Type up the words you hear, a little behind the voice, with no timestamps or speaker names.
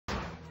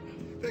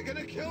They're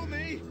gonna kill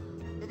me,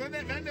 but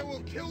then they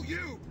will kill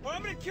you. Well,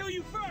 I'm gonna kill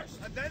you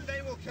first. And then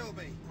they will kill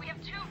me. We have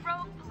 2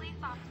 rogue police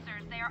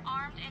officers. They are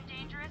armed and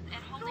dangerous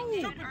and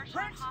holding David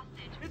Urshon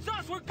hostage. It's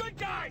us. We're good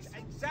guys.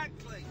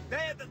 Exactly.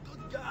 They're the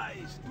good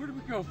guys. Where do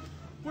we go?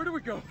 Where do we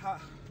go?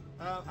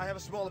 I have a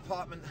small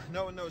apartment.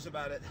 No one knows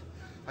about it.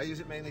 I use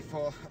it mainly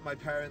for my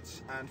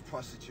parents and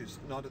prostitutes.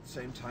 Not at the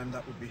same time.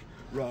 That would be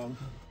wrong.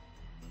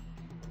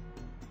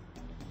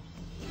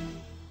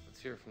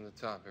 Let's hear from the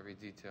top, every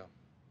detail.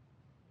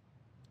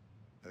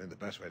 I think the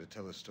best way to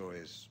tell the story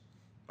is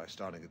by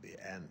starting at the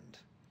end,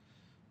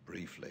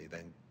 briefly,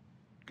 then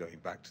going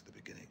back to the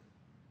beginning,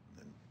 and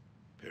then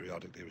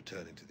periodically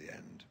returning to the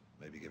end,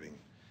 maybe giving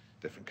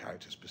different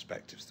characters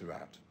perspectives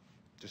throughout.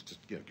 Just to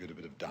give it a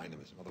bit of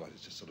dynamism, otherwise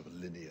it's just sort of a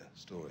linear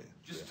story.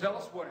 Just tell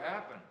us what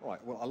happened. All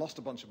right, well, I lost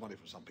a bunch of money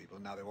from some people,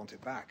 and now they want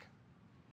it back.